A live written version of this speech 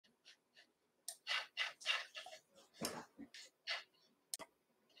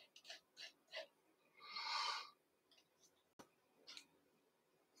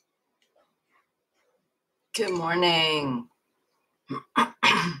Good morning.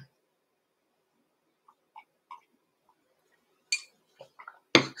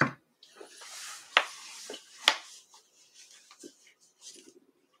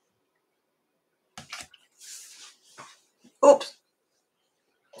 Oops.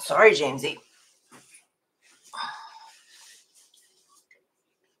 Sorry, Jamesy.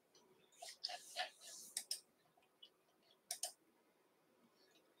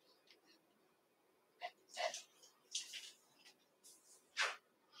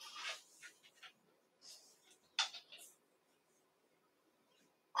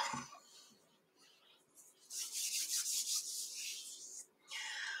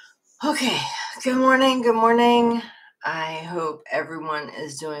 Okay. Good morning. Good morning. I hope everyone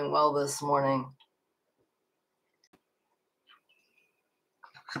is doing well this morning.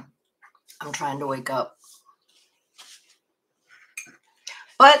 I'm trying to wake up.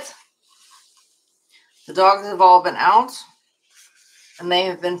 But the dogs have all been out and they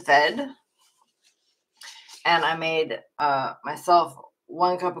have been fed. And I made myself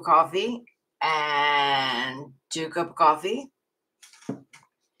 1 cup of coffee and 2 cups of coffee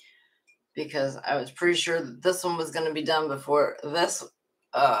because I was pretty sure that this one was going to be done before this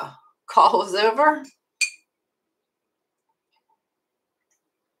call was over.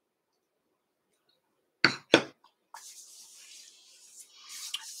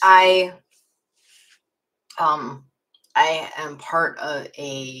 I am part of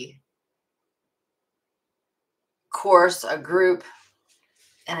a course, a group,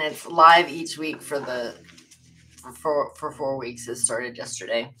 and it's live each week for 4 weeks. It started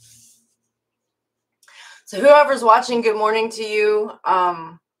yesterday. So whoever's watching, good morning to you.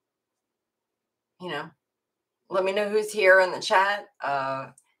 Let me know who's here in the chat.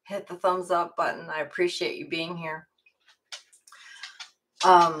 Hit the thumbs up button. I appreciate you being here.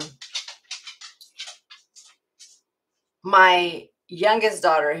 My youngest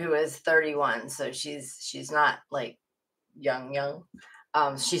daughter, who is 31, so she's not like young.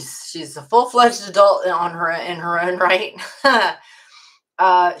 She's a full-fledged adult in her own right.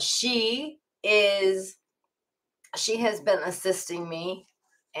 She has been assisting me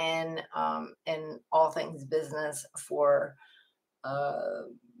in all things business for a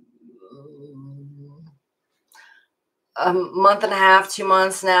month and a half, 2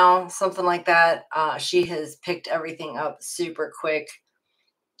 months now, something like that. She has picked everything up super quick.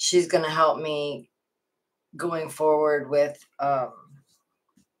 She's going to help me going forward with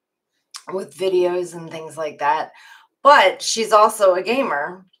videos and things like that. But she's also a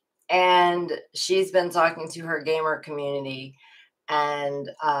gamer, and she's been talking to her gamer community, and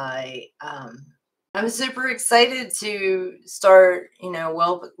I'm super excited to start,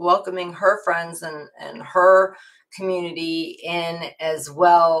 welcoming her friends and her community in as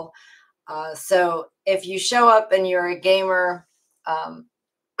well. So if you show up and you're a gamer, I'm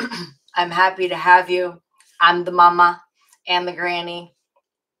happy to have you. I'm the mama and the granny.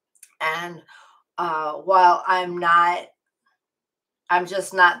 And while I'm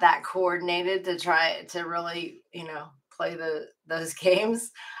just not that coordinated to try to really, play those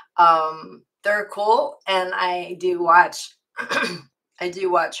games. They're cool, and I do watch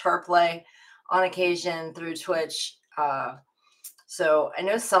her play on occasion through Twitch. So I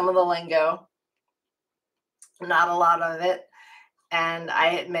know some of the lingo, not a lot of it, and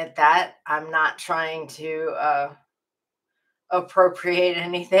I admit that I'm not trying to appropriate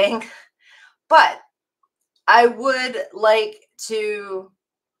anything, but I would like to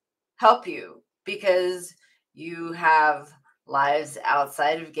help you because you have lives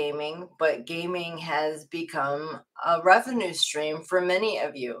outside of gaming, but gaming has become a revenue stream for many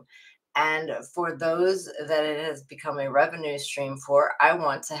of you. And for those that it has become a revenue stream for, I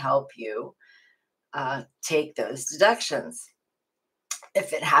want to help you take those deductions.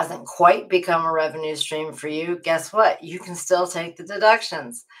 If it hasn't quite become a revenue stream for you, guess what? You can still take the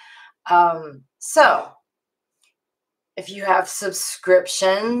deductions. So if you have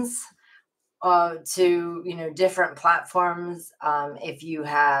subscriptions to different platforms, if you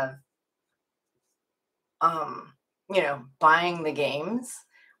have buying the games,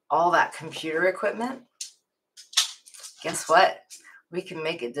 all that computer equipment, guess what? We can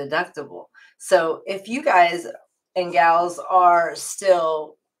make it deductible. So if you guys and gals are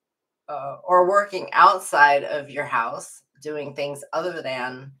still or working outside of your house doing things other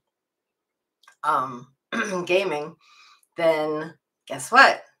than gaming, then guess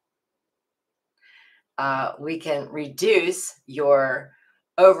what? We can reduce your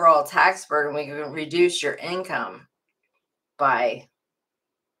overall tax burden. We can reduce your income by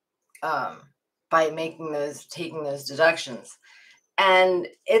taking those deductions. And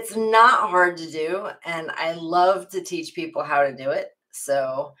it's not hard to do. And I love to teach people how to do it.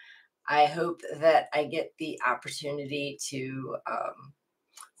 So I hope that I get the opportunity to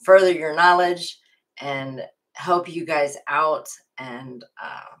further your knowledge and help you guys out and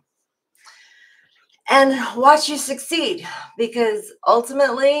watch you succeed, because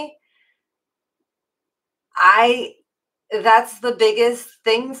ultimately I that's the biggest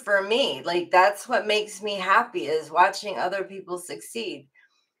thing for me. Like, that's what makes me happy, is watching other people succeed.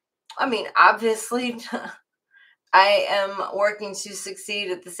 I mean, obviously, I am working to succeed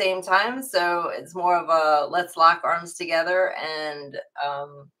at the same time, so it's more of a let's lock arms together and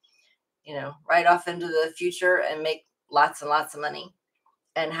ride off into the future and make lots and lots of money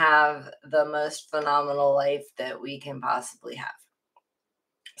and have the most phenomenal life that we can possibly have.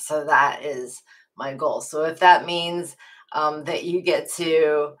 So that is my goal. So if that means that you get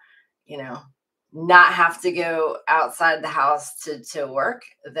to, you know, not have to go outside the house to work,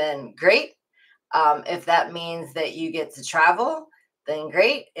 then great. If that means that you get to travel, then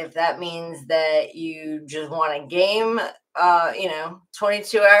great. If that means that you just want a game,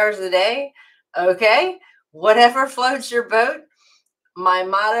 22 hours a day, okay, whatever floats your boat. My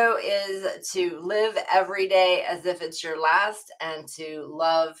motto is to live every day as if it's your last, and to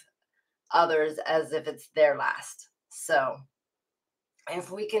love others as if it's their last. So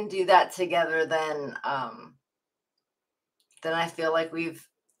if we can do that together, then I feel like we've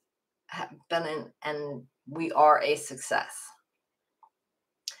been in, and we are a success.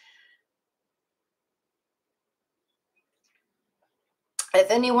 If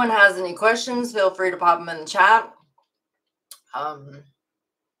anyone has any questions, feel free to pop them in the chat.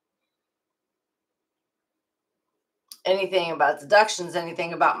 Anything about deductions,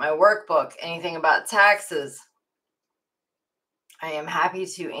 anything about my workbook, anything about taxes, I am happy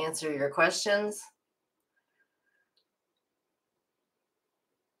to answer your questions.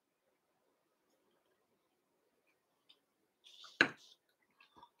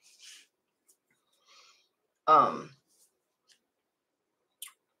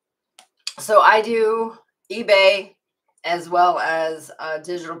 So I do eBay as well as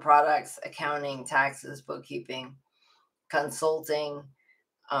digital products, accounting, taxes, bookkeeping, consulting.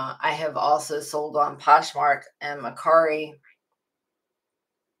 I have also sold on Poshmark and Macari.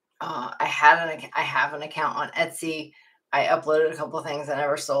 I have an account on Etsy. I uploaded a couple of things. I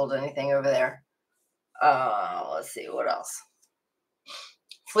never sold anything over there. Let's see, what else?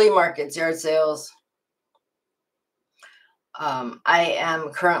 Flea markets, yard sales. I am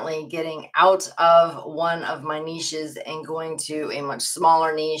currently getting out of one of my niches and going to a much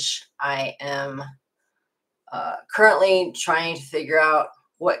smaller niche. I am currently trying to figure out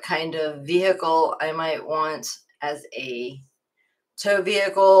what kind of vehicle I might want as a tow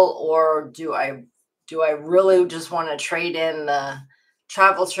vehicle, or do I really just want to trade in the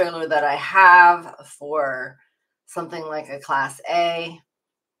travel trailer that I have for something like a Class A?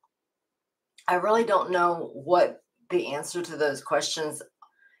 I really don't know what the answer to those questions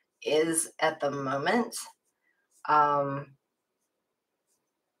is at the moment. I've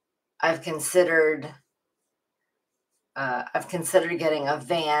considered getting a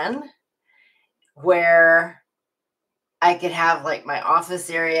van where I could have like my office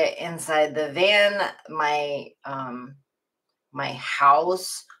area inside the van. My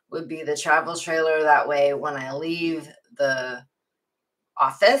house would be the travel trailer. That way, when I leave the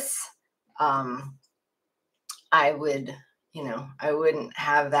office, I would, I wouldn't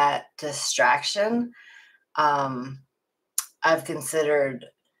have that distraction. I've considered,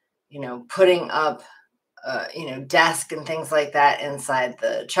 putting up, desk and things like that inside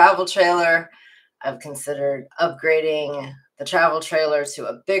the travel trailer. I've considered upgrading the travel trailer to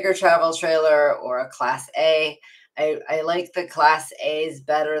a bigger travel trailer or a Class A. I like the Class A's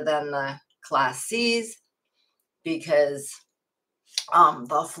better than the Class C's because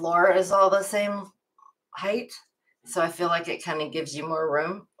the floor is all the same height. So I feel like it kind of gives you more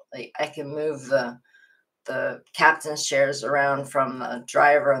room. Like, I can move the captain's chairs around from the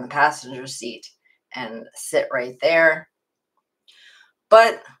driver and the passenger seat and sit right there.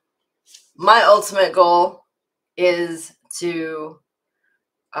 But my ultimate goal is to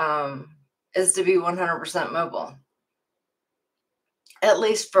be 100% mobile, at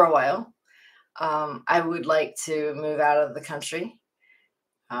least for a while. I would like to move out of the country.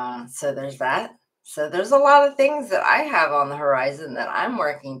 So there's that. So there's a lot of things that I have on the horizon that I'm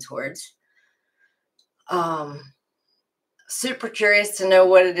working towards. Super curious to know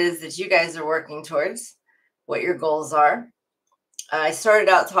what it is that you guys are working towards, what your goals are. I started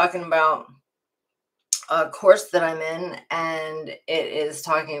out talking about a course that I'm in, and it is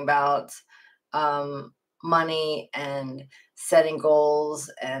talking about money and setting goals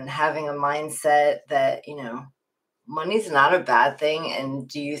and having a mindset that, money's not a bad thing. And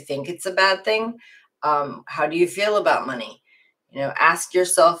do you think it's a bad thing? How do you feel about money? Ask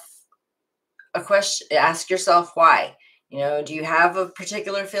yourself a question, ask yourself why. Do you have a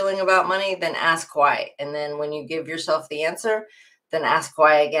particular feeling about money? Then ask why. And then when you give yourself the answer, then ask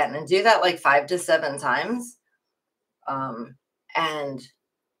why again. And do that like 5 to 7 times. And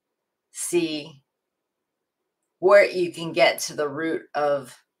see where you can get to the root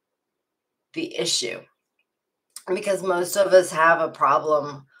of the issue. Because most of us have a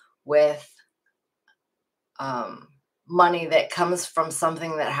problem with money that comes from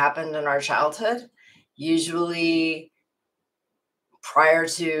something that happened in our childhood, usually prior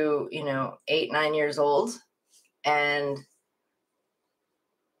to 8, 9 years old. And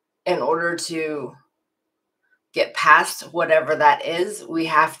in order to get past whatever that is, we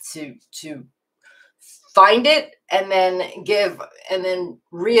have to find it and then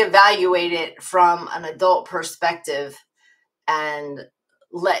reevaluate it from an adult perspective and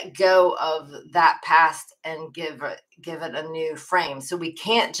let go of that past and give it a new frame. So we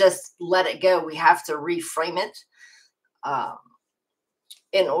can't just let it go. We have to reframe it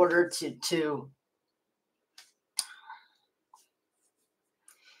in order to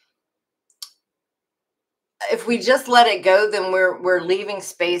if we just let it go, then we're leaving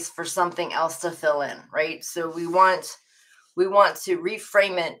space for something else to fill in, right? So we want to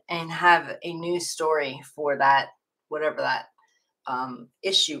reframe it and have a new story for that, whatever that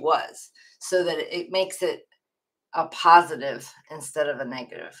issue was, so that it makes it a positive instead of a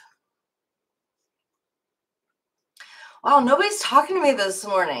negative. Wow, nobody's talking to me this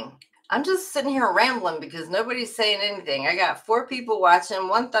morning. I'm just sitting here rambling because nobody's saying anything. I got 4 people watching,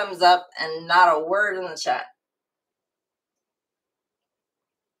 1 thumbs up, and not a word in the chat.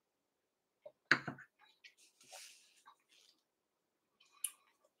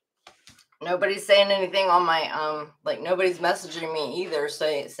 Nobody's saying anything on my nobody's messaging me either,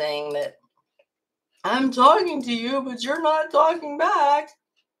 saying that I'm talking to you, but you're not talking back.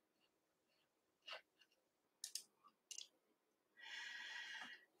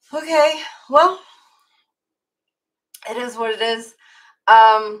 Okay, well, it is what it is.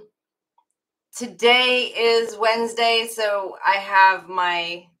 Today is Wednesday, so I have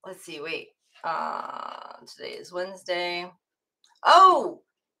my, today is Wednesday. Oh,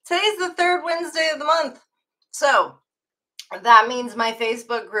 today's the 3rd Wednesday of the month. So that means my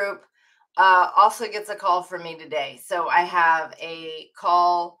Facebook group also gets a call from me today. So I have a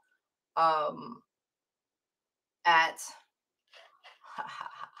call at,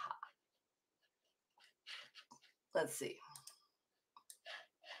 let's see.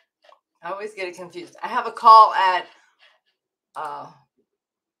 I always get it confused. I have a call at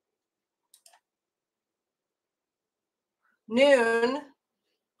noon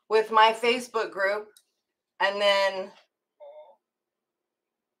with my Facebook group, and then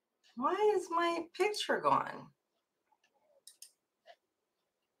why is my picture gone?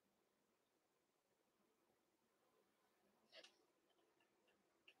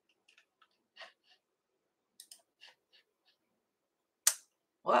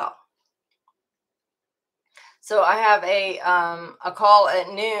 Well, so I have a call at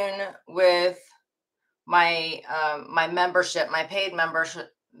noon with my my membership, my paid members,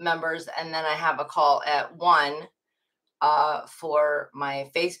 and then I have a call at 1 for my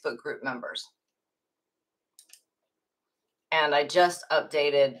Facebook group members. And I just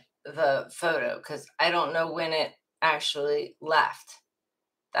updated the photo because I don't know when it actually left.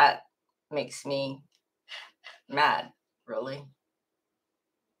 That makes me mad, really.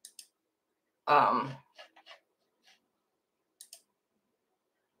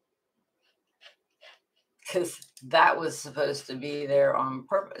 Because that was supposed to be there on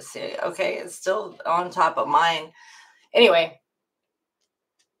purpose. See, okay, it's still on top of mine. Anyway,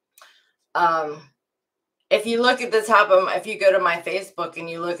 if you look at the top of, if you go to my Facebook and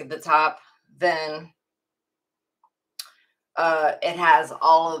you look at the top, then it has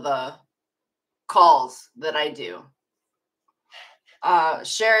all of the calls that I do.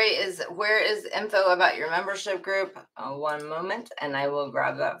 Sherry, where is info about your membership group? 1 moment, and I will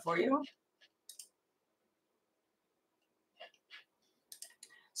grab that for you.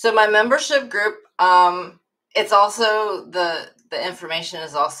 So my membership group, it's also the information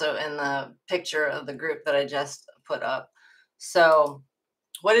is also in the picture of the group that I just put up. So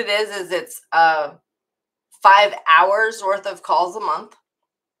what it is it's 5 hours worth of calls a month.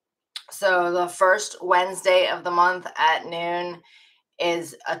 So the first Wednesday of the month at noon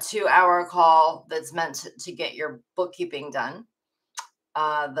is a 2-hour call that's meant to get your bookkeeping done.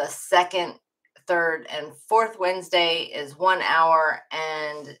 The second third, and fourth Wednesday is 1 hour,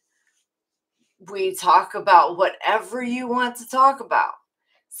 and we talk about whatever you want to talk about.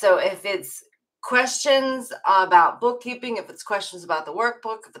 So if it's questions about bookkeeping, if it's questions about the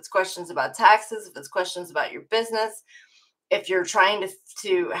workbook, if it's questions about taxes, if it's questions about your business, if you're trying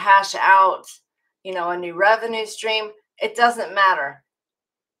to hash out, a new revenue stream, it doesn't matter.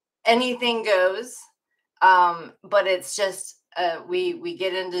 Anything goes. But it's just we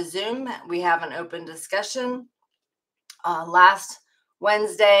get into Zoom, we have an open discussion. Last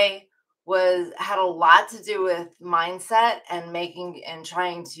Wednesday had a lot to do with mindset and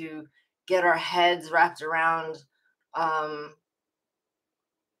trying to get our heads wrapped around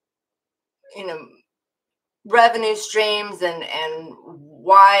you know revenue streams and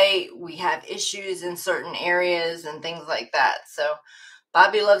why we have issues in certain areas and things like that. So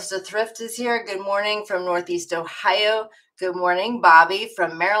Bobby Loves to Thrift is here. Good morning from Northeast Ohio. Good morning, Bobby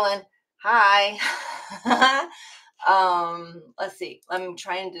from Maryland. Hi. Let's see. I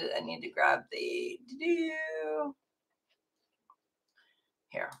need to grab the here.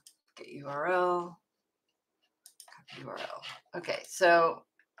 Get URL. Copy URL. Okay, so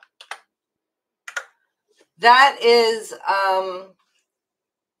that is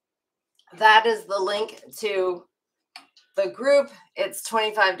the link to the group. It's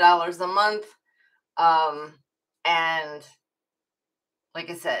 $25 a month. And like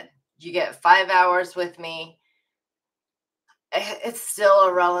I said, you get 5 hours with me. It's still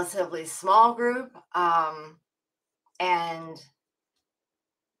a relatively small group. And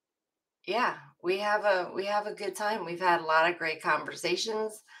yeah, we have a good time. We've had a lot of great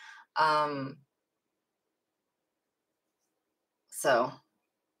conversations. So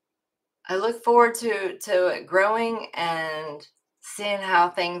I look forward to it growing and seeing how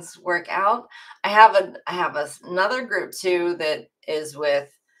things work out. I have another group too that is with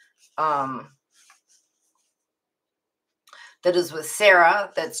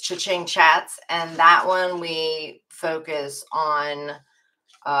Sarah. That's Cha-Ching Chats, and that one we focus on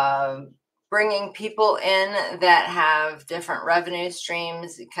bringing people in that have different revenue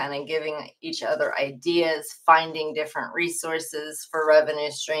streams, kind of giving each other ideas, finding different resources for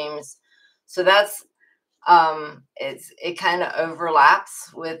revenue streams. So that's it kind of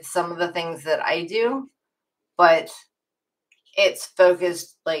overlaps with some of the things that I do, but it's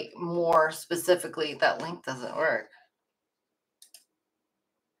focused like more specifically. That link doesn't work.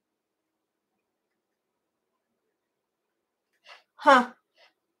 Huh.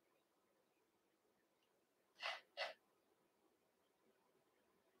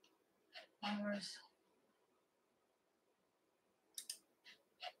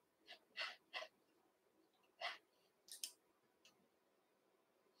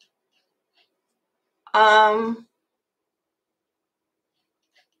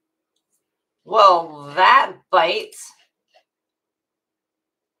 Well, that bites.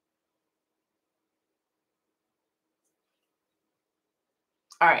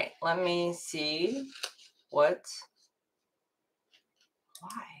 All right, let me see what.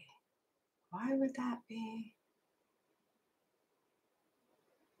 Why would that be?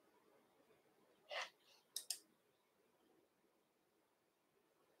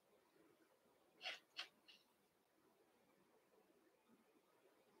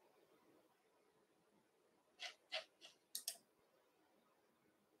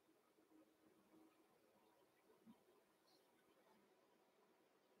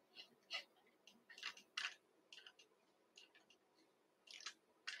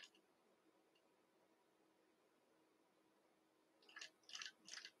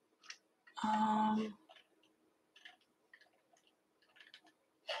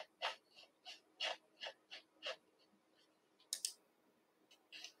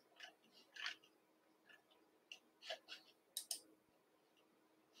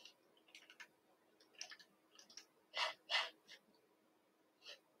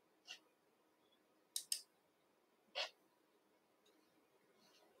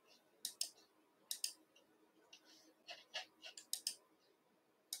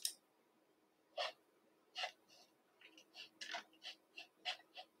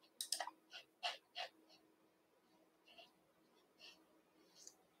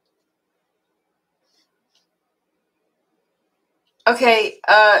 Okay,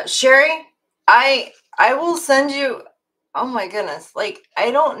 Sherry, I will send you. Oh my goodness, like I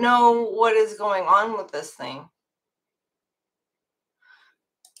don't know what is going on with this thing.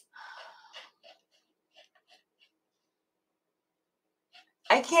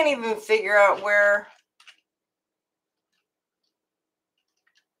 I can't even figure out where.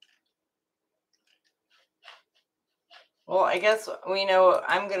 Well, I guess we know what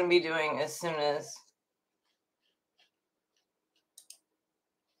I'm going to be doing as soon as.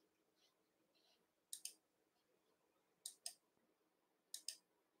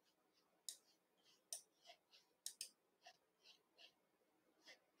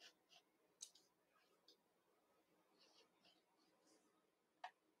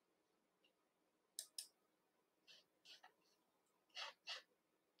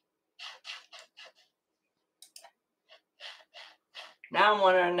 Now I'm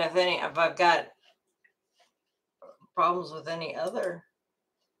wondering if I've got problems with any other.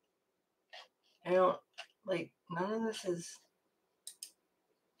 I don't, like, none of this is.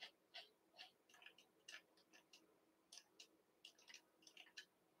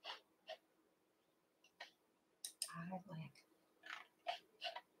 Like,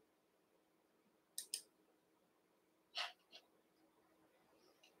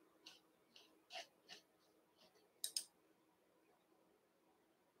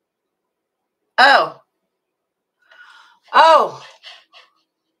 oh, oh,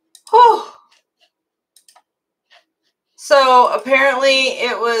 whew. So apparently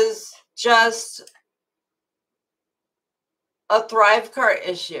it was just a Thrive Cart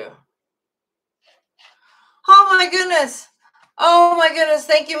issue. Oh my goodness. Oh my goodness.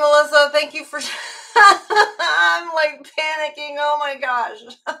 Thank you, Melissa. Thank you for. I'm like panicking. Oh my gosh.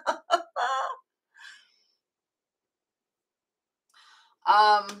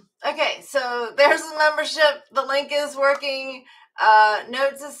 Okay, so there's the membership. The link is working.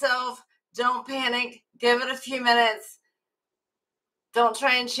 Note to self, don't panic. Give it a few minutes. Don't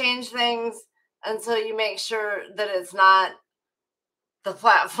try and change things until you make sure that it's not the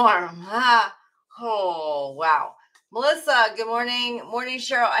platform. Oh, wow. Melissa, good morning. Morning,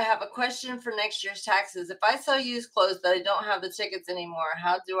 Cheryl. I have a question for next year's taxes. If I sell used clothes but I don't have the tickets anymore,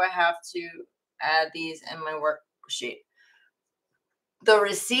 how do I have to add these in my worksheet? The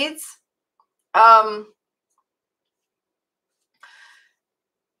receipts,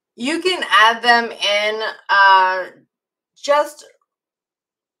 you can add them in,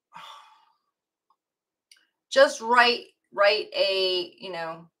 just write a,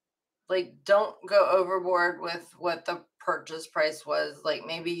 like, don't go overboard with what the purchase price was. Like,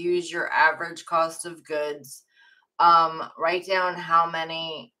 maybe use your average cost of goods. Write down how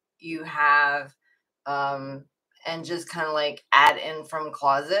many you have, and just kind of like add in from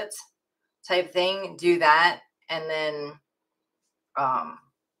closet type thing. Do that, and then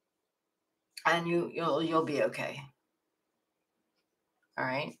and you'll be okay. All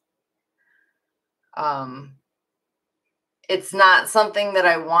right. It's not something that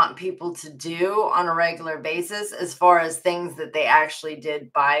I want people to do on a regular basis as far as things that they actually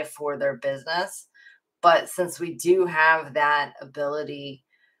did buy for their business. But since we do have that ability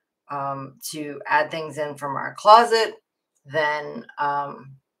to add things in from our closet, then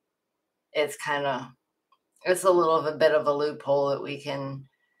it's it's a little of a bit of a loophole that we can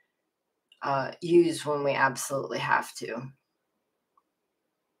use when we absolutely have to.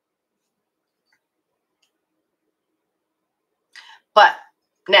 But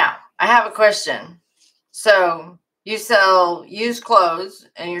now I have a question. So you sell used clothes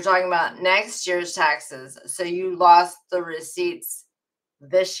and you're talking about next year's taxes. So you lost the receipts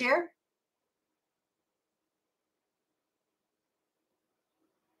this year?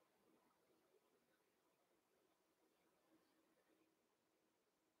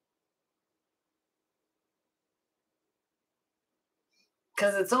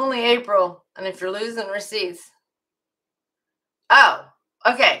 Because it's only April. And if you're losing receipts. Oh,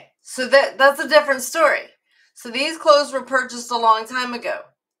 okay. So that's a different story. So these clothes were purchased a long time ago.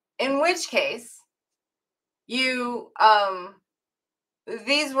 In which case, you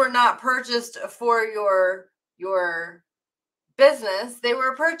these were not purchased for your business. They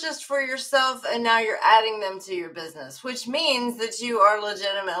were purchased for yourself, and now you're adding them to your business, which means that you are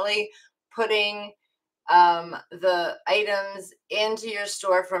legitimately putting the items into your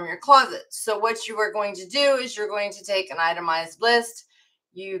store from your closet. So what you are going to do is you're going to take an itemized list.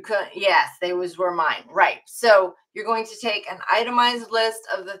 You could, yes, those were mine, right? So you're going to take an itemized list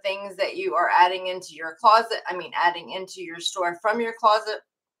of the things that you are adding into your closet. Adding into your store from your closet.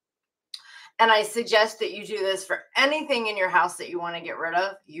 And I suggest that you do this for anything in your house that you want to get rid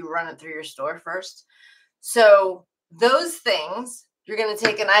of. You run it through your store first. So those things, you're going to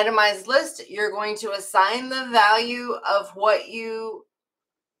take an itemized list. You're going to assign the value of what you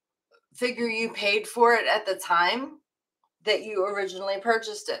figure you paid for it at the time that you originally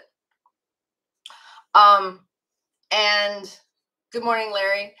purchased it. And good morning,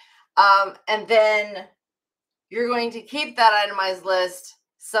 Larry. And then you're going to keep that itemized list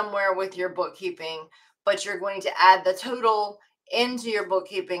somewhere with your bookkeeping. but you're going to add the total into your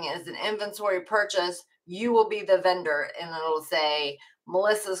bookkeeping as an inventory purchase, you will be the vendor, and it'll say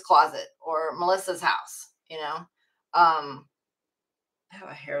Melissa's closet or Melissa's house, I have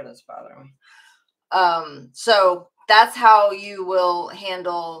a hair that's bothering me. So that's how you will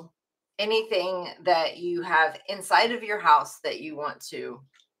handle anything that you have inside of your house that you want to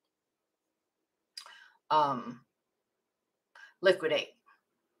liquidate,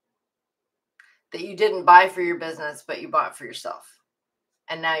 that you didn't buy for your business, but you bought for yourself.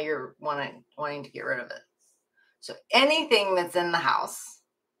 And now you're wanting to get rid of it. So anything that's in the house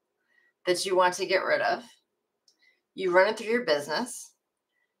that you want to get rid of, you run it through your business.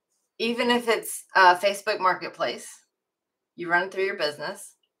 Even if it's Facebook Marketplace, you run it through your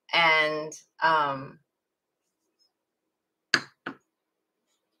business and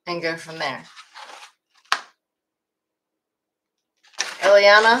go from there.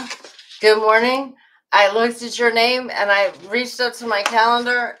 Eliana, good morning. I looked at your name and I reached up to my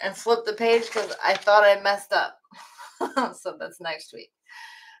calendar and flipped the page because I thought I messed up. So that's next week.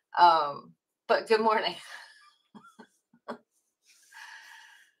 But good morning.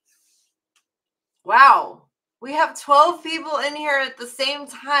 Wow. We have 12 people in here at the same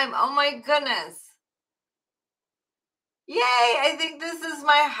time. Oh my goodness. Yay. I think this is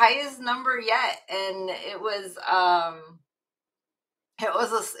my highest number yet. And it was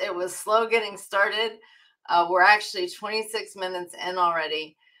slow getting started. We're actually 26 minutes in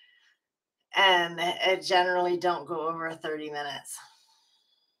already. And it generally don't go over 30 minutes.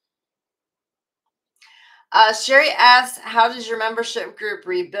 Sherry asks, how does your membership group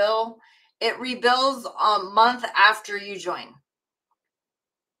rebill? It rebills a month after you join.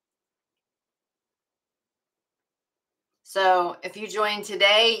 So if you join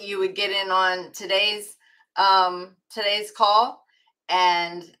today, you would get in on today's call,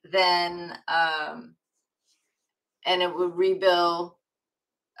 and then and it would rebill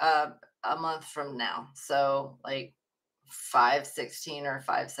a month from now. So like 5/16 or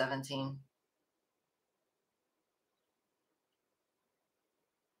 5/17.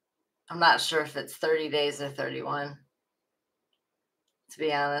 I'm not sure if it's 30 days or 31, to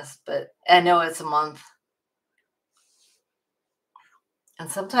be honest, but I know it's a month.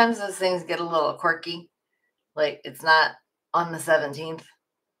 And sometimes those things get a little quirky. Like it's not on the 17th,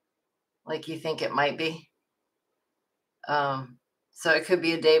 like you think it might be. So it could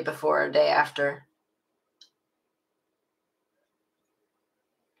be a day before or a day after.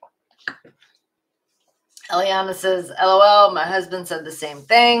 Eliana says, LOL, my husband said the same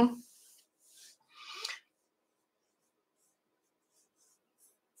thing.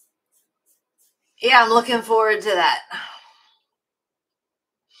 Yeah, I'm looking forward to that.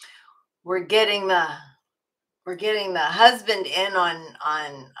 We're getting the husband in on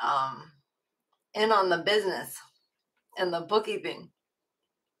the business and the bookkeeping.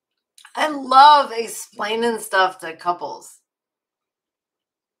 I love explaining stuff to couples.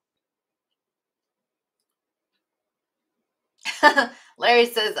 Larry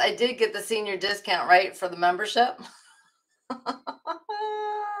says, I did get the senior discount, right, for the membership.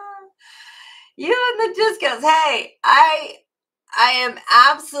 You and the discounts. Hey, I am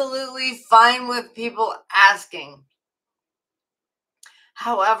absolutely fine with people asking.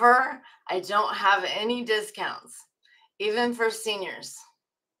 However, I don't have any discounts, even for seniors,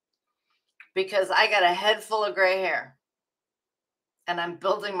 because I got a head full of gray hair and I'm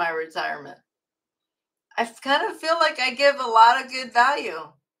building my retirement. I kind of feel like I give a lot of good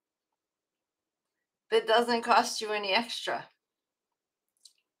value that doesn't cost you any extra.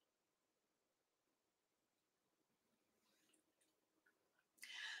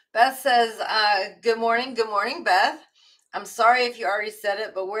 Beth says, good morning. Good morning, Beth. I'm sorry if you already said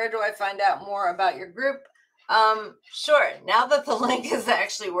it, but where do I find out more about your group? Sure. Now that the link is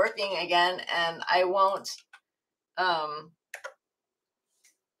actually working again, and I won't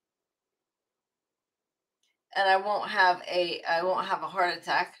have a heart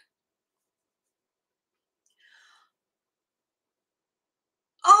attack.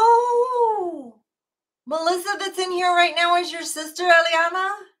 Oh, Melissa that's in here right now is your sister,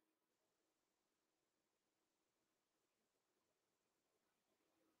 Eliana?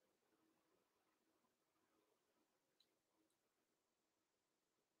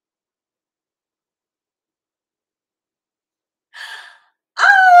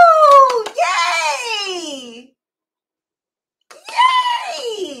 Oh, yay!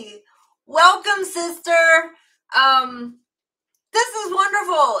 Yay! Welcome, sister. This is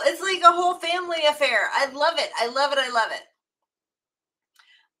wonderful. It's like a whole family affair. I love it. I love it. I love it.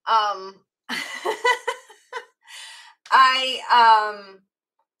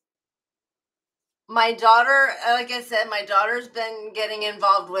 my daughter, like I said, my daughter's been getting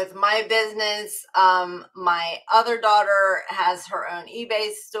involved with my business. My other daughter has her own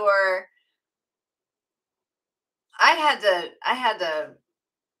eBay store. I had to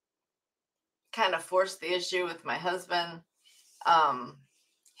kind of force the issue with my husband.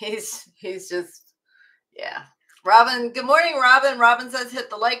 He's just, yeah. Robin, good morning, Robin. Robin says hit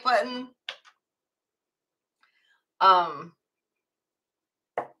the like button.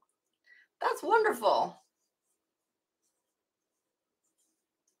 That's wonderful.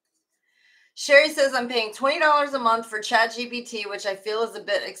 Sherry says, I'm paying $20 a month for ChatGPT, which I feel is a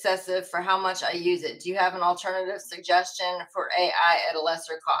bit excessive for how much I use it. Do you have an alternative suggestion for AI at a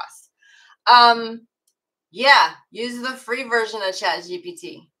lesser cost? Yeah, use the free version of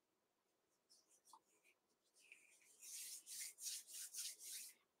ChatGPT.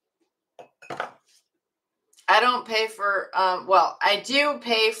 I don't pay for, well, I do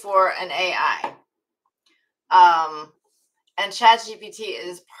pay for an AI. And ChatGPT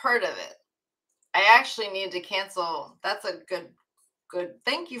is part of it. I actually need to cancel. That's a good.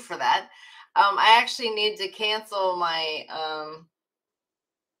 Thank you for that. I actually need to cancel my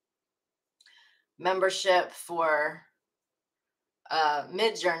membership for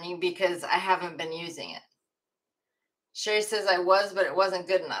Midjourney because I haven't been using it. Sherry says I was, but it wasn't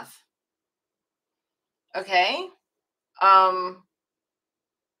good enough. Okay. I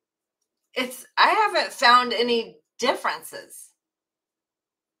haven't found any differences.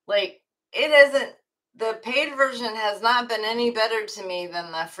 Like, it isn't, the paid version has not been any better to me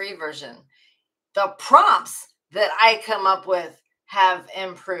than the free version. The prompts that I come up with have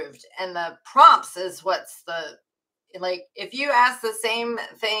improved, and the prompts is what's the, like, if you ask the same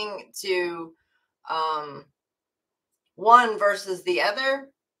thing to one versus the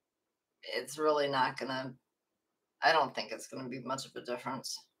other, it's really not gonna, I don't think it's gonna be much of a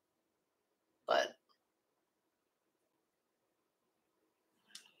difference. But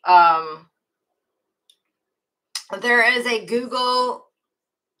there is a Google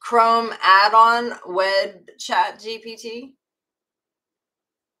Chrome add-on with ChatGPT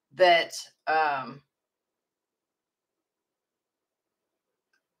that I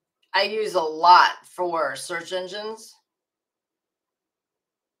use a lot for search engines.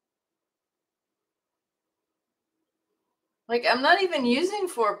 Like, I'm not even using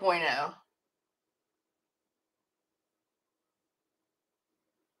 4.0.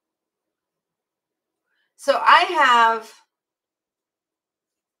 So I have,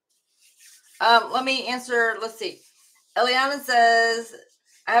 let me answer, let's see. Eliana says,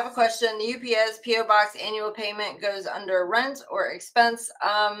 I have a question. The UPS PO box annual payment goes under rent or expense.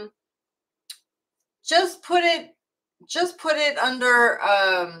 Just put it under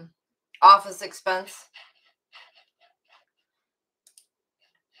office expense.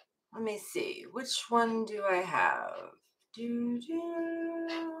 Let me see. Which one do I have?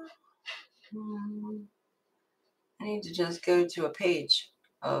 I need to just go to a page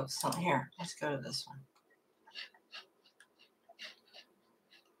of something here. Let's go to this one.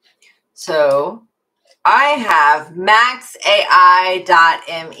 So I have maxai.me.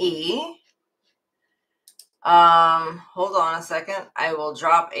 Hold on a second. I will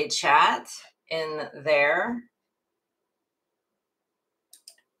drop a chat in there.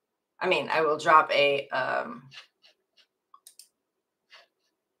 I will drop a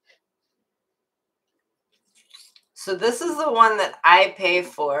so this is the one that I pay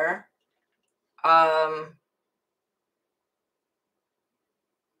for. Oh,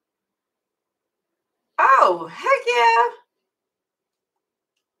 heck yeah.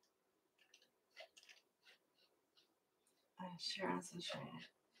 Share on social media.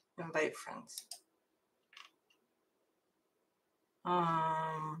 Invite friends.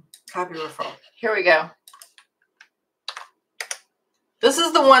 Copy referral. Here we go. This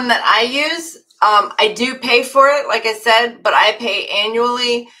is the one that I use. I do pay for it, like I said, but I pay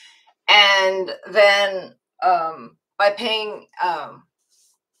annually. And then by paying,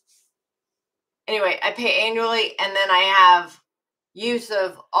 anyway, I pay annually, and then I have use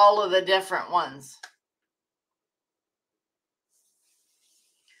of all of the different ones.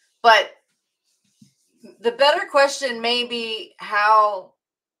 But the better question may be how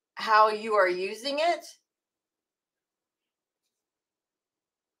you are using it.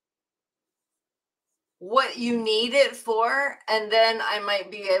 What you need it for, and then I might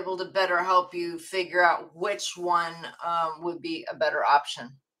be able to better help you figure out which one would be a better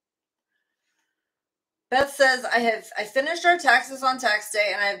option. Beth says, I finished our taxes on tax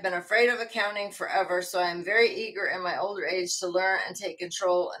day, and I've been afraid of accounting forever, so I'm very eager in my older age to learn and take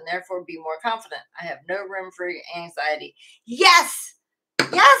control and therefore be more confident. I have no room for anxiety. Yes!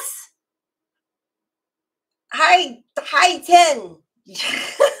 Yes! high 10.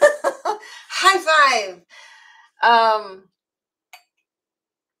 High five.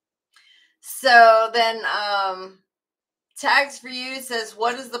 So then tags for you says,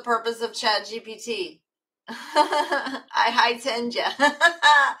 what is the purpose of Chat GPT? I high 10 ya.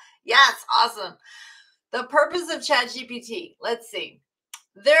 Yes, awesome. The purpose of Chat GPT. Let's see.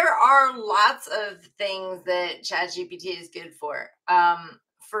 There are lots of things that ChatGPT is good for.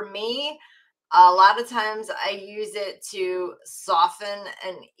 For me, a lot of times I use it to soften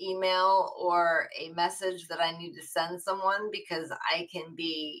an email or a message that I need to send someone because I can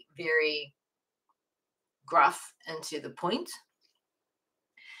be very gruff and to the point,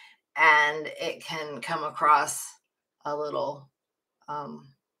 and it can come across a little,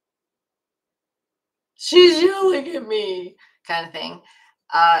 she's yelling at me kind of thing.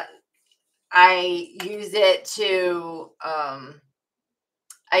 I use it to,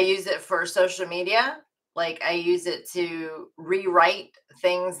 I use it for social media. Like I use it to rewrite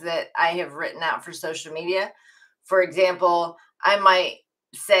things that I have written out for social media. For example, I might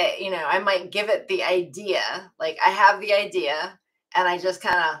say, I might give it the idea. Like I have the idea and I just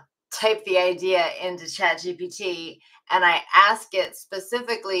kind of type the idea into ChatGPT and I ask it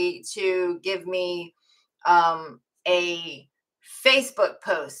specifically to give me a Facebook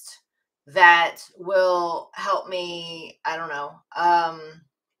post that will help me, I don't know,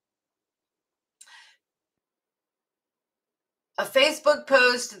 a Facebook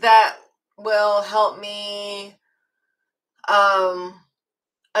post that will help me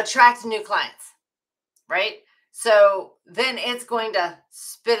attract new clients, right? So then it's going to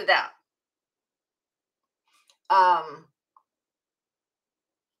spit it out.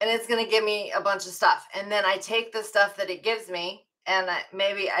 And it's going to give me a bunch of stuff. And then I take the stuff that it gives me and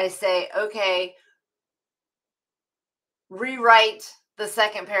maybe I say, okay, rewrite the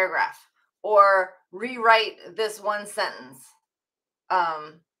second paragraph or rewrite this one sentence.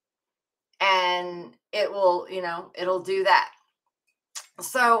 And it will, it'll do that.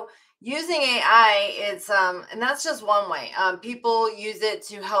 So using AI, it's and that's just one way. People use it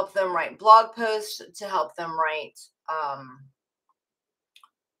to help them write blog posts, to help them write,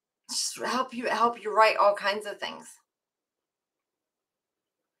 just help you write all kinds of things.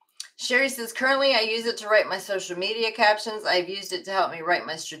 Sherry says, currently I use it to write my social media captions. I've used it to help me write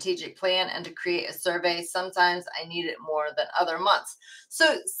my strategic plan and to create a survey. Sometimes I need it more than other months.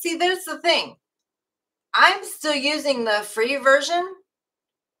 So see, there's the thing. I'm still using the free version,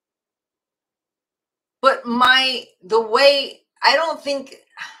 but the way, I don't think,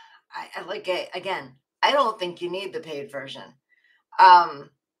 I like it again, I don't think you need the paid version.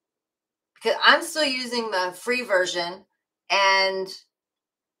 Because I'm still using the free version, and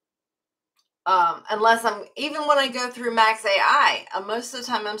unless even when I go through Max AI, most of the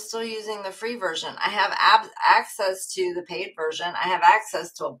time I'm still using the free version. I have access to the paid version. I have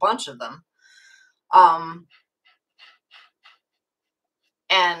access to a bunch of them.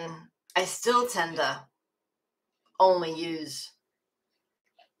 And I still tend to only use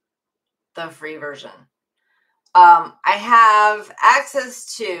the free version. I have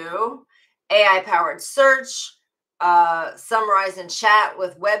access to AI-powered search, summarize and chat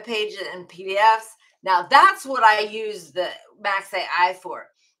with web pages and PDFs. Now that's what I use the Max AI for.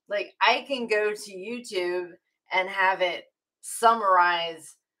 Like I can go to YouTube and have it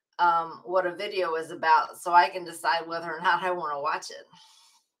summarize what a video is about so I can decide whether or not I want to watch it.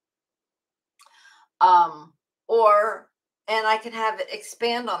 And I can have it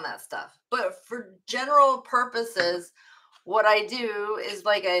expand on that stuff. But for general purposes, what I do is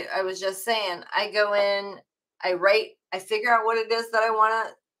like I was just saying, I go in, I write, I figure out what it is that I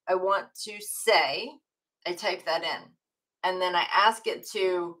want to say. I type that in. And then I ask it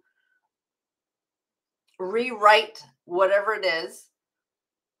to rewrite whatever it is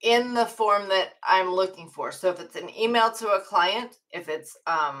in the form that I'm looking for. So if it's an email to a client, if it's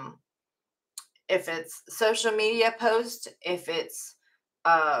social media post, if it's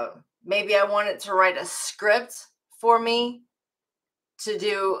maybe I want it to write a script for me to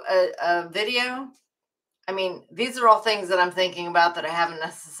do a video. I mean, these are all things that I'm thinking about that I haven't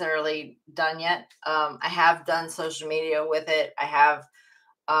necessarily done yet. I have done social media with it. I have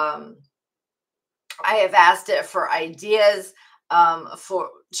asked it for ideas. For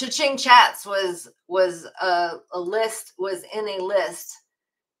Cha-Ching Chats was a list, was in a list.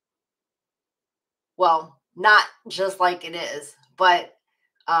 Well, not just like it is, but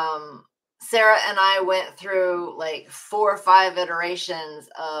Sarah and I went through like 4 or 5 iterations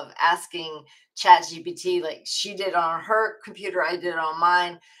of asking ChatGPT. Like she did on her computer, I did on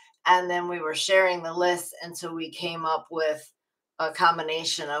mine, and then we were sharing the list until we came up with a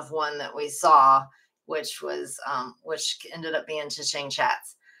combination of one that we saw which ended up being Cha-Ching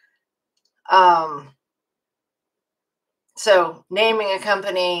Chats. So naming a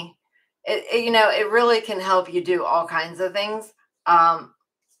company, it really can help you do all kinds of things.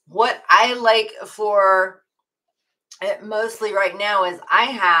 What I like for it mostly right now is I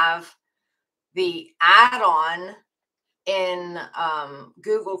have the add-on in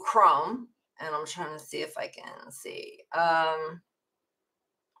Google Chrome, and I'm trying to see if I can see.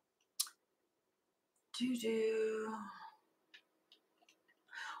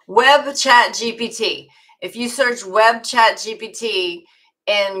 Web Chat GPT. If you search Web Chat GPT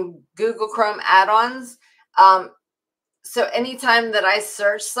in Google Chrome add-ons, so anytime that I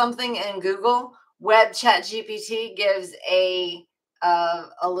search something in Google, Web Chat GPT gives a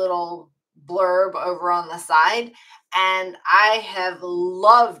little blurb over on the side, and I have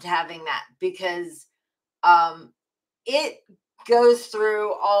loved having that because it goes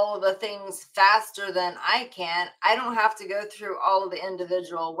through all of the things faster than I can. I don't have to go through all of the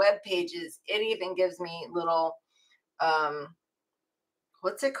individual web pages. It even gives me little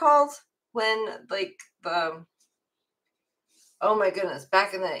what's it called when like the oh my goodness,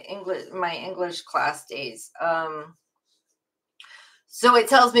 back in my English class days. So it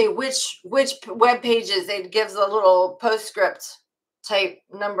tells me which web pages. It gives a little postscript type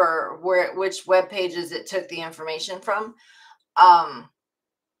number which web pages it took the information from.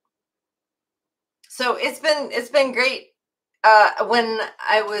 So it's been great. When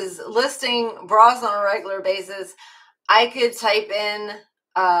I was listing bras on a regular basis, I could type in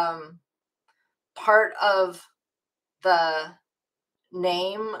part of the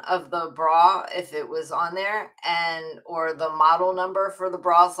name of the bra if it was on there, or the model number for the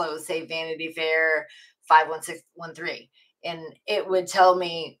bra. So it would say Vanity Fair 51613, and it would tell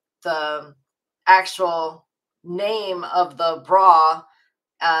me the actual name of the bra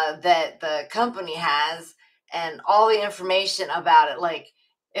that the company has, and all the information about it, like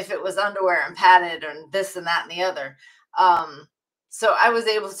if it was underwear and padded and this and that and the other. So I was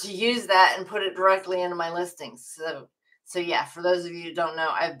able to use that and put it directly into my listings. So yeah, for those of you who don't know,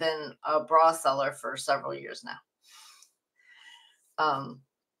 I've been a bra seller for several years now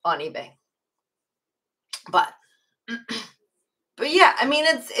on eBay. But yeah, I mean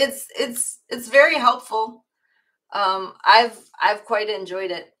it's very helpful. I've quite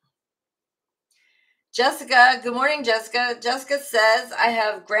enjoyed it. Jessica, good morning, Jessica. Jessica says, I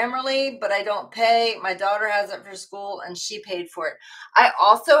have Grammarly, but I don't pay. My daughter has it for school and she paid for it. I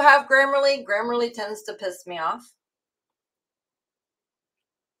also have Grammarly. Grammarly tends to piss me off.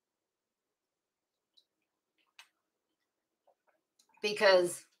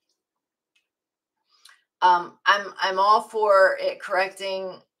 Because I'm all for it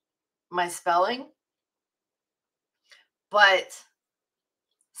correcting my spelling, but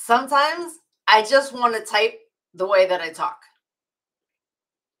sometimes I just want to type the way that I talk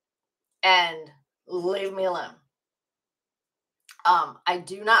and leave me alone. I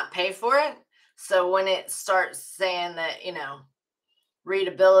do not pay for it. So when it starts saying that,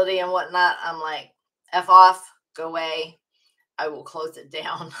 readability and whatnot, I'm like, F off, go away. I will close it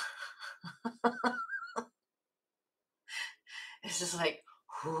down. It's just like,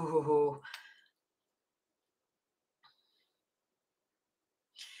 whoo.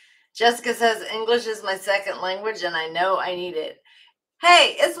 Jessica says, English is my second language and I know I need it.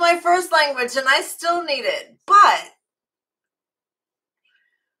 Hey, it's my first language and I still need it. But,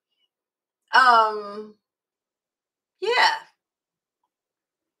 yeah,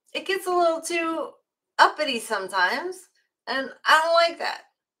 it gets a little too uppity sometimes. And I don't like that.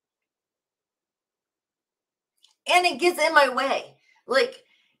 And it gets in my way. Like,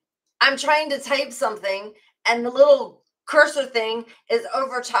 I'm trying to type something and the little cursor thing is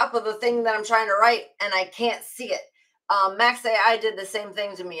over top of the thing that I'm trying to write and I can't see it. Max AI did the same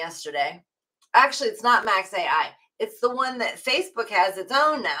thing to me yesterday. Actually, it's not Max AI. It's the one that Facebook has its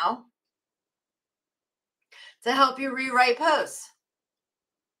own now to help you rewrite posts.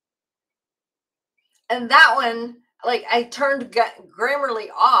 And that one, like, I turned Grammarly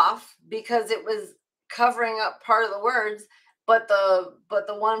off because it was covering up part of the words, but the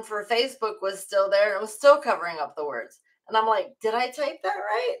one for Facebook was still there and it was still covering up the words. And I'm like, did I type that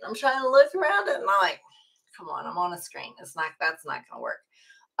right? I'm trying to look around it and I'm like, come on, I'm on a screen. That's not going to work.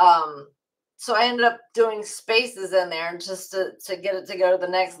 So I ended up doing spaces in there just to get it to go to the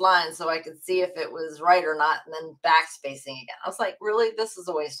next line so I could see if it was right or not, and then backspacing again. I was like, really, this is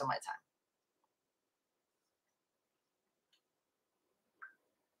a waste of my time.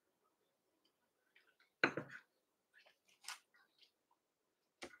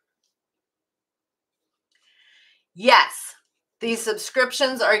 Yes, these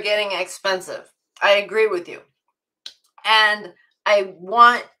subscriptions are getting expensive. I agree with you. And I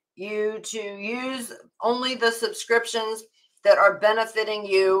want you to use only the subscriptions that are benefiting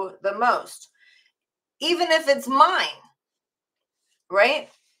you the most, even if it's mine, right?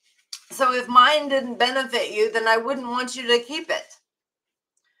 So if mine didn't benefit you, then I wouldn't want you to keep it.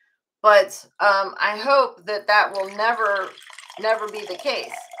 But I hope that will never be the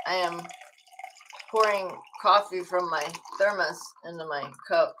case. I am pouring coffee from my thermos into my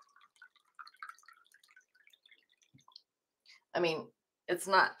cup. I mean, it's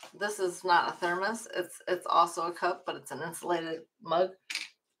not, this is not a thermos. It's also a cup, but it's an insulated mug.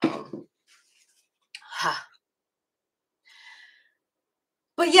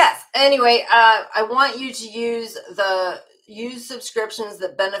 But yes, anyway, I want you to use subscriptions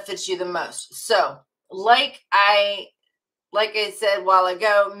that benefits you the most. So like I said a while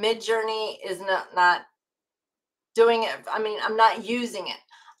ago, Midjourney is not doing it. I mean, I'm not using it.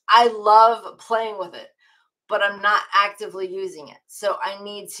 I love playing with it, but I'm not actively using it. So I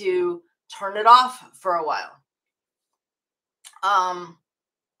need to turn it off for a while.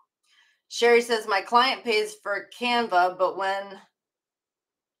 Sherry says, my client pays for Canva, but when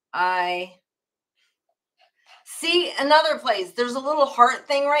I see another place, there's a little heart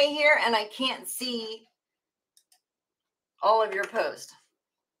thing right here, and I can't see all of your posts.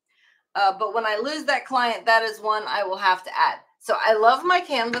 But when I lose that client, that is one I will have to add. So I love my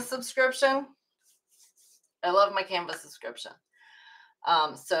Canva subscription.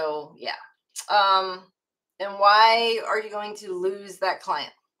 So yeah. And why are you going to lose that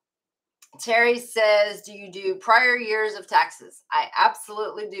client? Terry says, do you do prior years of taxes? I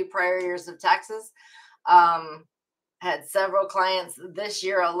absolutely do prior years of taxes. Had several clients this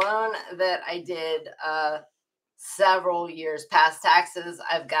year alone that I did several years past taxes.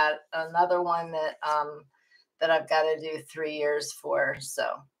 I've got another one that I've got to do 3 years for.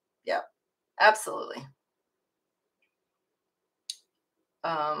 So yeah, absolutely.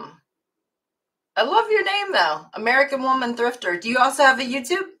 I love your name though, American Woman Thrifter. Do you also have a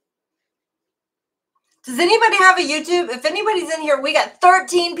YouTube? Does anybody have a YouTube? If anybody's in here, we got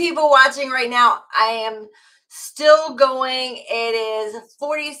 13 people watching right now. I am still going. It is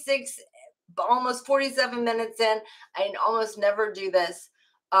 46, almost 47 minutes in. I almost never do this.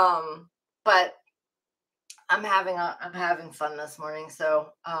 But I'm having fun this morning.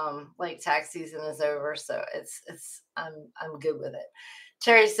 So like tax season is over. So I'm good with it.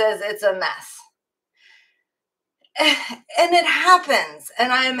 Terry says it's a mess. And it happens.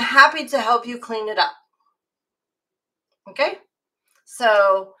 And I am happy to help you clean it up. Okay.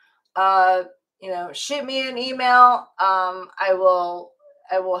 So, shoot me an email. I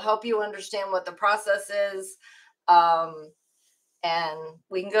will help you understand what the process is. And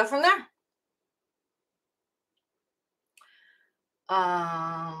we can go from there.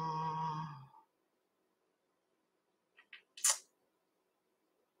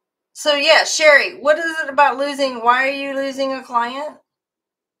 So yeah, Sherry, what is it about losing? Why are you losing a client?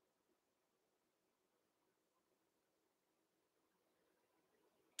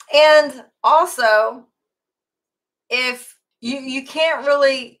 And also, if you can't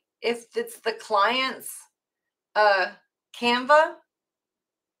really, if it's the client's Canva,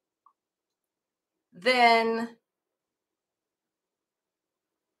 then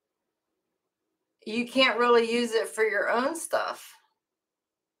you can't really use it for your own stuff.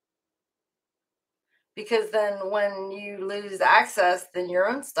 Because then when you lose access, then your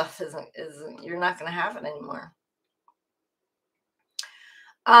own stuff isn't you're not going to have it anymore.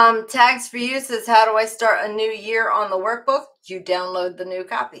 Tags for you says, how do I start a new year on the workbook? You download the new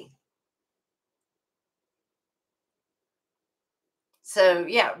copy. So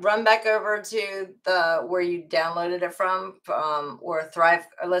yeah, run back over to the where you downloaded it from, or Thrive.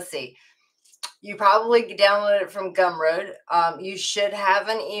 Or let's see, you probably downloaded it from Gumroad. You should have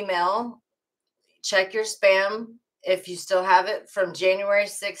an email. Check your spam if you still have it from January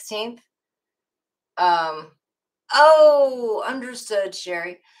 16th. Oh, understood,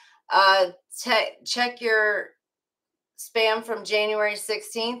 Sherry. Check your spam from January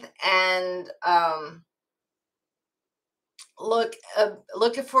 16th and look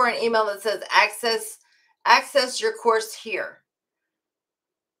for an email that says access your course here.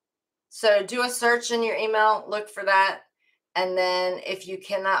 So do a search in your email, look for that, and then if you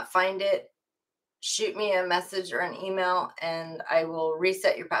cannot find it, shoot me a message or an email and I will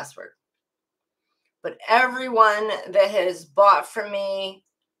reset your password. But everyone that has bought from me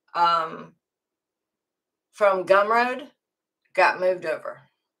from Gumroad got moved over.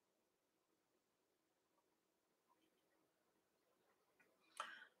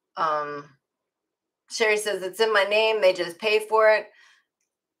 Sherry says it's in my name. They just pay for it.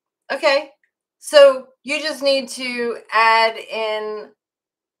 Okay. So you just need to add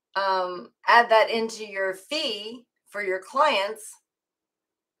that into your fee for your clients,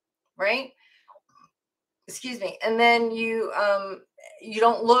 right? Excuse me. And then you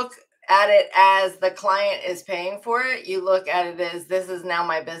don't look at it as the client is paying for it. You look at it as, this is now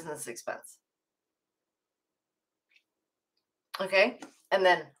my business expense. Okay. And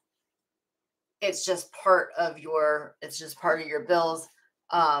then it's just part of your bills.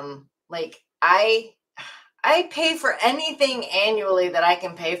 Like I pay for anything annually that I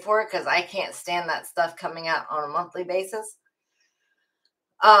can pay for, because I can't stand that stuff coming out on a monthly basis.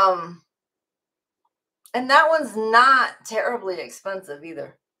 And that one's not terribly expensive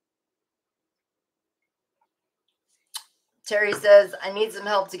either. Terry says, I need some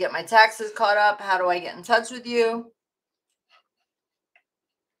help to get my taxes caught up. How do I get in touch with you?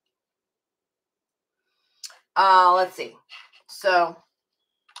 Let's see. So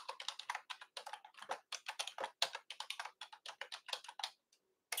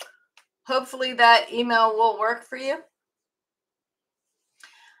hopefully that email will work for you.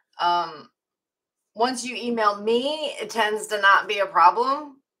 Once you email me, it tends to not be a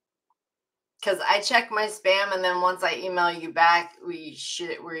problem, because I check my spam, and then once I email you back,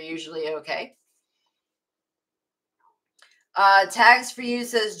 we're usually okay. Tags for You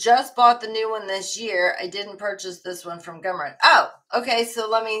says, just bought the new one this year. I didn't purchase this one from Gumroad. Oh, okay. So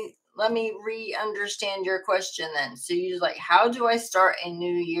let me re-understand your question then. So you're like, how do I start a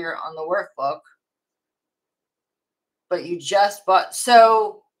new year on the workbook? But you just bought.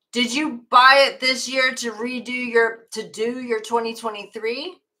 So did you buy it this year to do your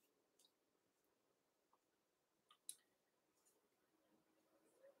 2023?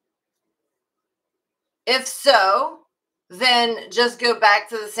 If so, then just go back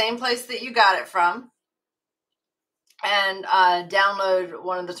to the same place that you got it from and download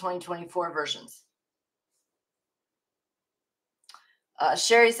one of the 2024 versions.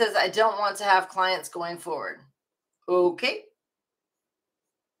 Sherry says, I don't want to have clients going forward. Okay.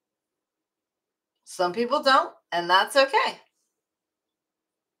 Some people don't, and that's okay.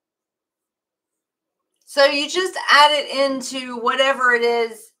 So you just add it into whatever it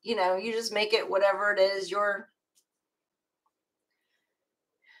is, you just make it whatever it is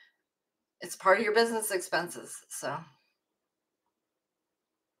it's part of your business expenses. So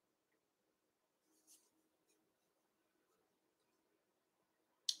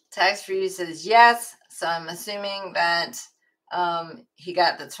Tax for You says yes. So I'm assuming that he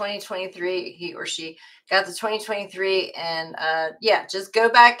got the 2023, he or she got the 2023, and yeah, just go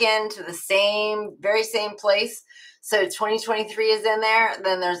back into the very same place. So 2023 is in there.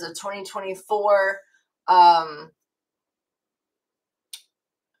 Then there's a 2024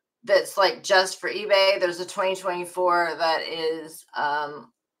 that's like just for eBay. There's a 2024 that is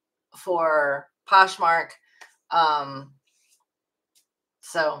for Poshmark.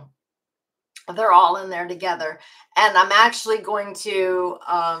 So they're all in there together. And I'm actually going to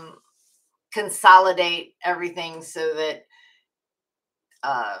consolidate everything so that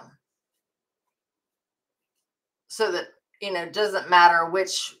it doesn't matter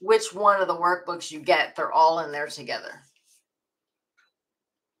which one of the workbooks you get, they're all in there together.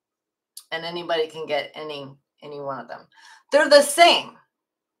 And anybody can get any one of them. They're the same,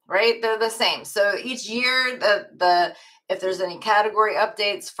 right? They're the same. So each year, if there's any category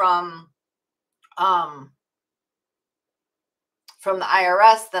updates from the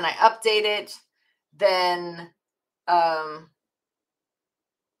IRS, then I update it. Then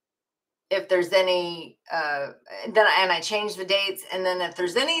if there's any, and I change the dates. And then if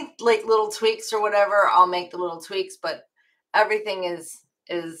there's any like little tweaks or whatever, I'll make the little tweaks. But everything is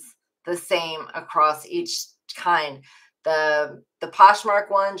the same across each kind. The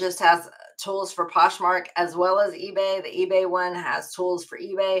Poshmark one just has tools for Poshmark as well as eBay. The eBay one has tools for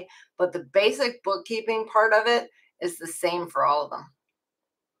eBay, but the basic bookkeeping part of it is the same for all of them.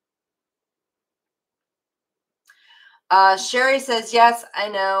 Sherry says, yes, I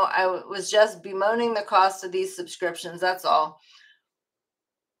know. I was just bemoaning the cost of these subscriptions. That's all.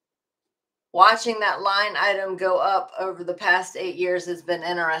 Watching that line item go up over the past 8 years has been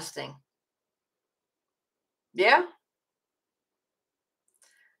interesting. Yeah.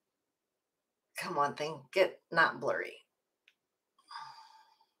 Come on, thing. Get not blurry.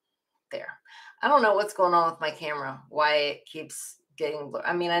 There. I don't know what's going on with my camera, why it keeps getting blurry.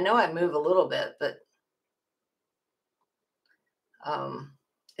 I mean, I know I move a little bit, but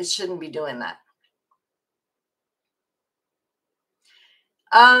it shouldn't be doing that.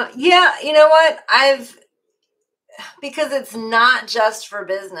 Yeah, you know what? Because it's not just for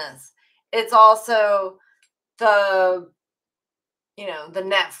business. It's also the the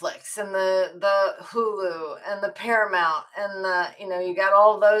Netflix and the Hulu and the Paramount and you got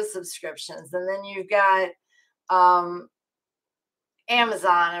all those subscriptions. And then you've got um,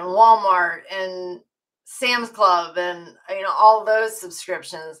 Amazon and Walmart and Sam's Club and, all those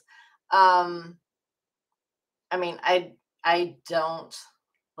subscriptions. Um, I mean, I don't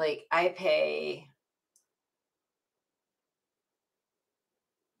like, I pay.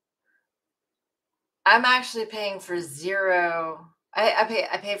 I'm actually paying for zero.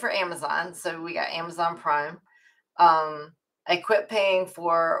 I pay for Amazon, so we got Amazon Prime. I quit paying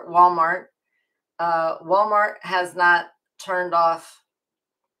for Walmart. Walmart has not turned off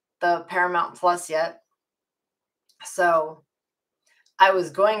the Paramount Plus yet. So I was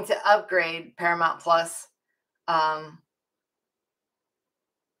going to upgrade Paramount Plus.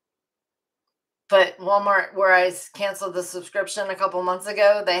 But Walmart, where I canceled the subscription a couple months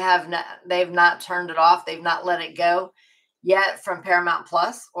ago, they've not turned it off. They've not let it go yet from Paramount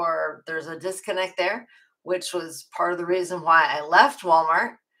Plus, or there's a disconnect there, which was part of the reason why I left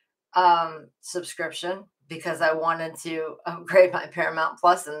Walmart subscription, because I wanted to upgrade my Paramount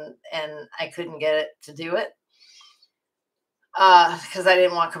Plus and I couldn't get it to do it because I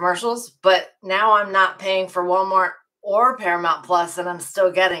didn't want commercials. But now I'm not paying for Walmart or Paramount Plus, and I'm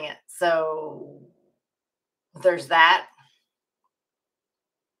still getting it. So there's that.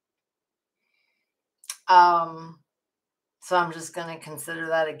 So I'm just going to consider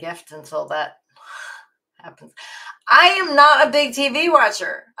that a gift until that happens. I am not a big TV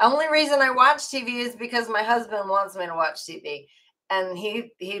watcher. Only reason I watch TV is because my husband wants me to watch TV. And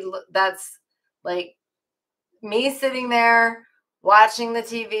that's like me sitting there watching the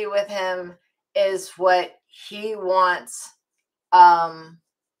TV with him is what he wants.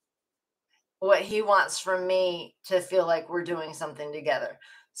 What he wants from me to feel like we're doing something together.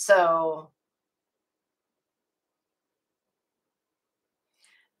 So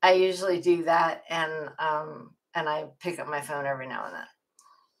I usually do that, and I pick up my phone every now and then,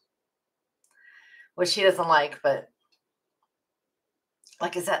 which he doesn't like. But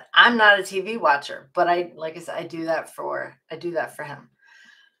like I said, I'm not a TV watcher, but like I said, I do that for him.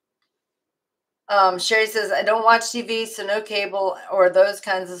 Sherry says, I don't watch TV, so no cable or those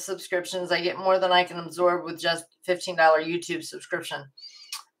kinds of subscriptions. I get more than I can absorb with just $15 YouTube subscription.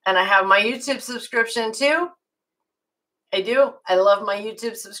 And I have my YouTube subscription too. I do. I love my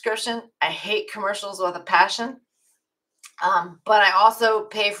YouTube subscription. I hate commercials with a passion. But I also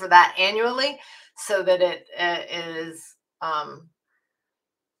pay for that annually so that it is,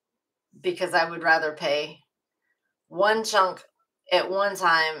 because I would rather pay one chunk at one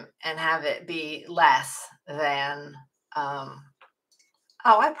time and have it be less than, oh,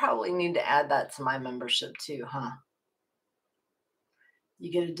 I probably need to add that to my membership too, huh?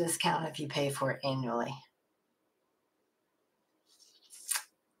 You get a discount if you pay for it annually.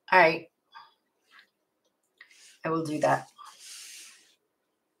 All right. I will do that.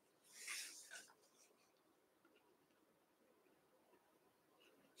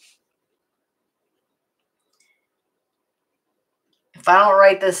 If I don't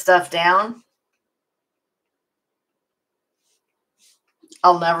write this stuff down,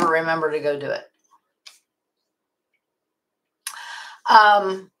 I'll never remember to go do it.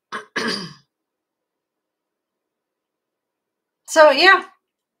 So yeah,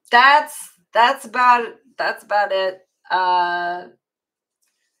 that's about it. I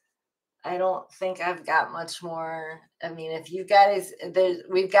don't think I've got much more. I mean, if you guys,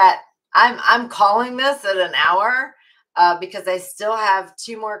 I'm calling this at an hour because I still have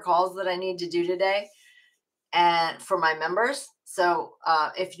 2 more calls that I need to do today and for my members. So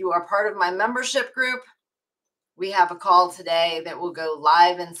if you are part of my membership group, we have a call today that will go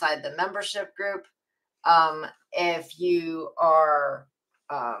live inside the membership group. If you are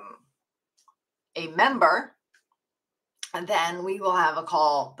a member, then we will have a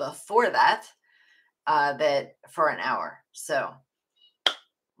call before that, that for an hour. So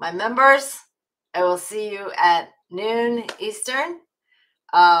my members, I will see you at noon Eastern.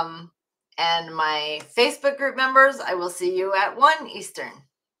 And my Facebook group members, I will see you at 1 Eastern.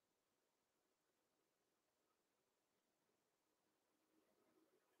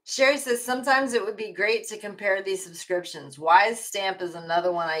 Sherry says, sometimes it would be great to compare these subscriptions. Wise Stamp is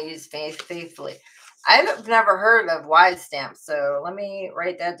another one I use faithfully. I've never heard of Wise Stamp, so let me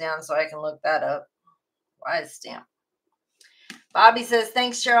write that down so I can look that up. Wise Stamp. Bobby says,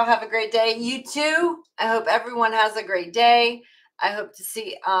 thanks, Cheryl. Have a great day. You too. I hope everyone has a great day. I hope to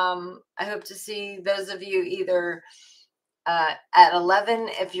see those of you either at 11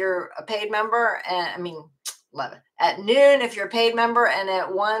 if you're a paid member, and 11 at noon if you're a paid member, and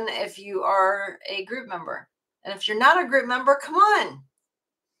at 1 if you are a group member. And if you're not a group member, come on.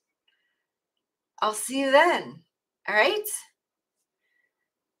 I'll see you then. All right.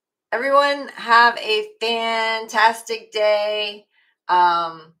 Everyone, have a fantastic day.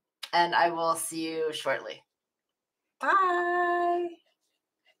 And I will see you shortly. Bye.